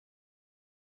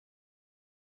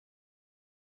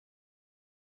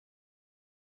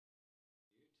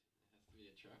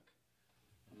truck.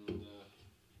 And,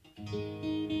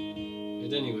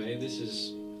 but anyway, this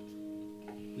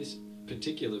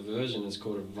particular version is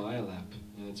called a Violap,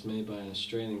 and it's made by an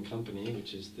Australian company,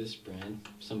 which is this brand.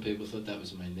 Some people thought that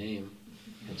was my name,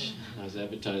 which I was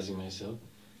advertising myself.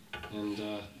 And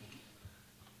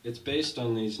it's based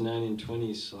on these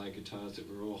 1920s slide guitars that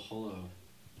were all hollow,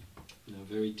 you know,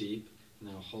 very deep, and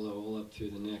they were hollow all up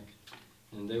through the neck.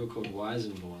 And they were called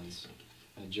Weizenborns.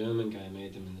 A German guy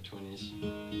made them in the 20s.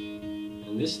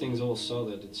 And this thing's all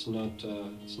solid. It's not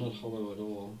hollow at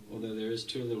all. Although there is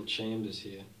two little chambers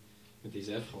here with these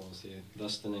F-holes here.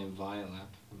 Thus the name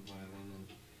Violap and violin.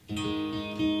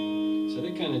 And so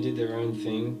they kind of did their own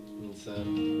thing. It's,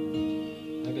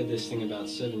 I've had this thing about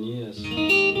 7 years. And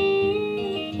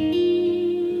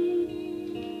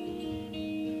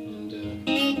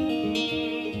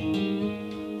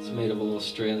it's made of all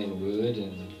Australian wood,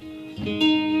 and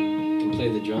can play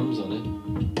the drums on it.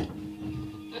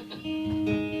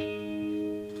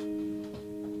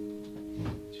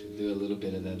 Should do a little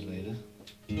bit of that later.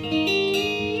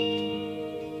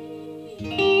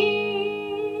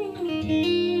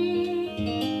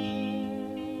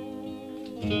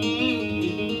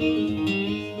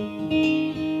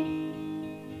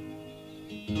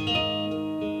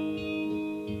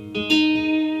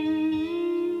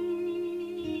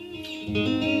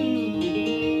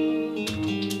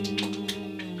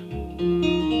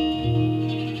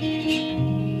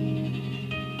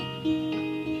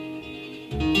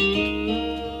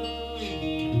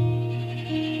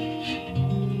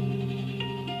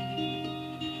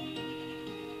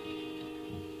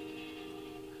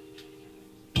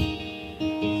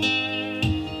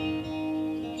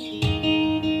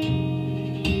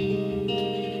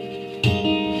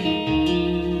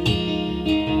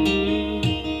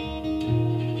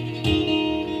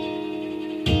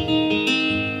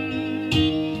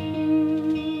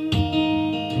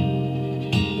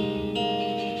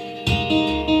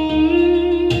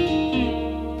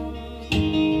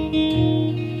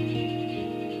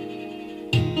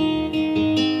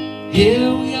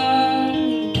 Here we are,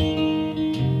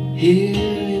 here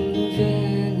in the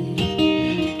valley,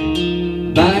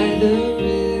 by the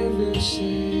riverside.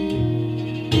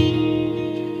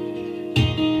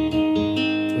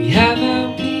 We have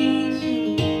our peace,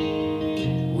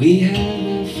 we have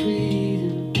our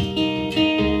freedom,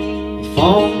 if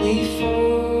only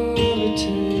for a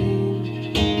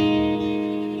time.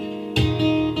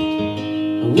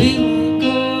 And we will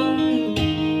go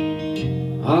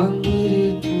on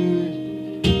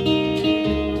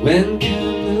when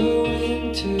come the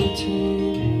winter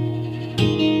time.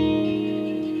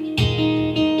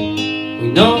 We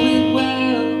know it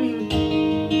well,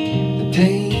 the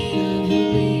pain of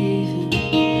leaving,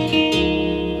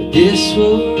 but this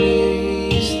will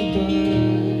raise the bar.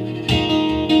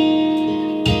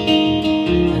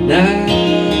 And I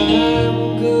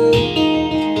will go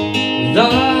with all I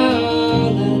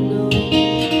know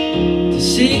to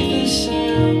seek the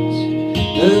sounds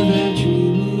of our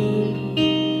dreaming.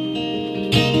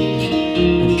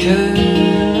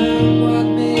 Come what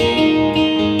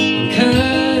may,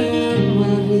 come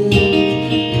what will,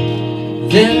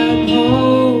 then I'm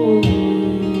home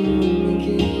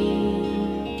again.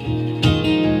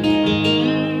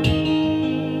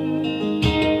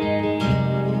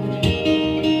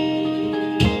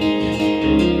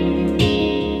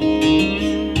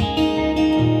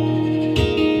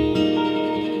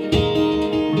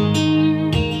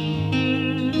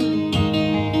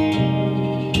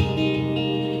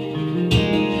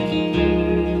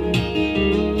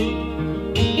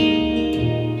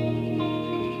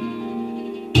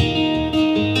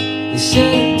 The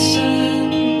setting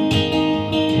sun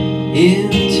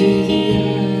into the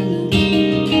island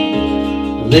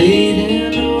laid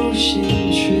an ocean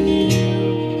trail.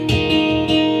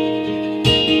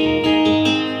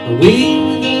 We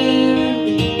were there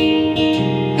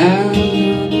out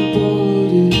on the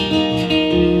border,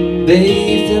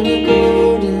 bathed in the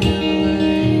golden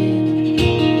light.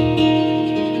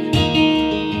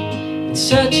 In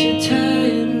such a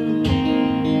time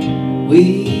we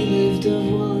lived of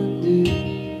wonder.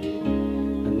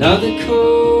 Another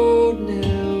code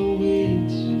now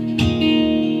waits,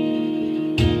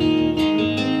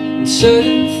 and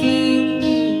certain things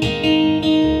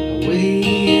are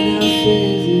weighing our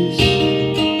feathers,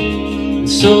 and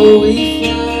so we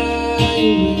fly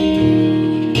away.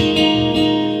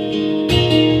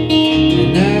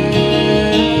 And I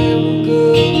will go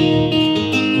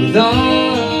with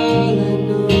all I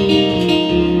know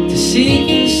to seek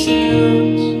the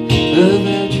sounds of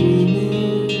our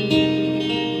dreaming.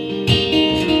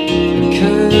 And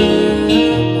come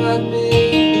what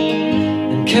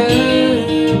may, and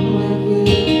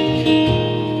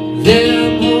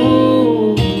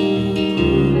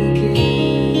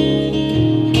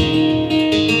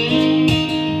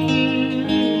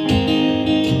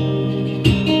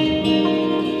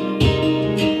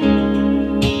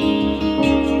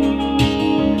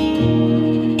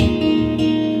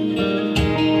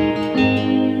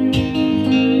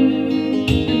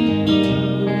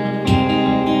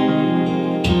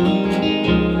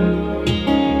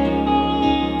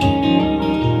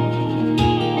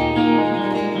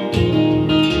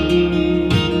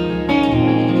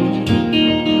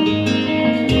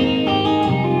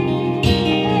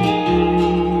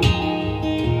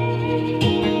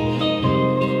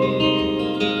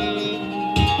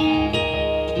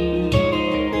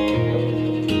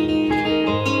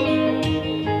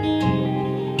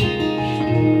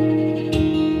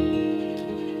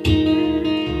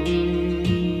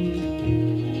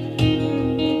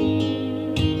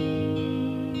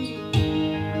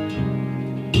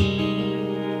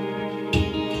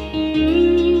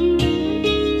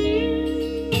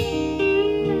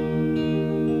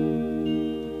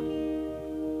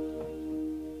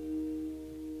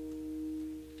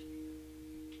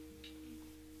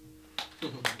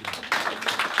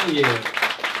you.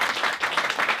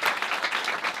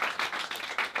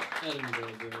 Adam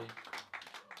Dobres.